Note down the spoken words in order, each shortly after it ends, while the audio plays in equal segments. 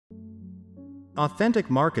Authentic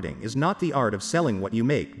marketing is not the art of selling what you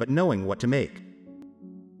make but knowing what to make.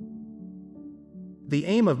 The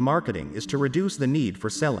aim of marketing is to reduce the need for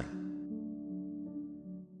selling.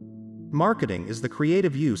 Marketing is the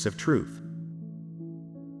creative use of truth.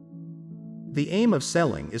 The aim of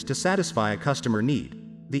selling is to satisfy a customer need.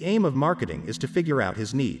 The aim of marketing is to figure out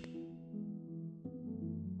his need.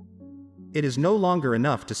 It is no longer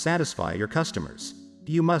enough to satisfy your customers.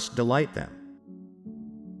 You must delight them.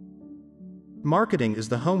 Marketing is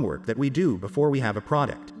the homework that we do before we have a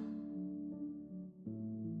product.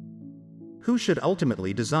 Who should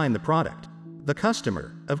ultimately design the product? The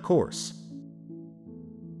customer, of course.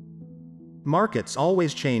 Markets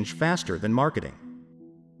always change faster than marketing.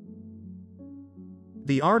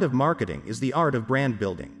 The art of marketing is the art of brand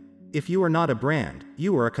building. If you are not a brand,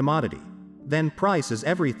 you are a commodity. Then price is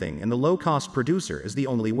everything and the low-cost producer is the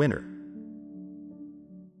only winner.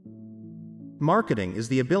 Marketing is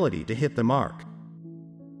the ability to hit the mark.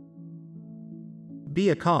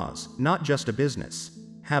 Be a cause, not just a business.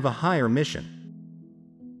 Have a higher mission.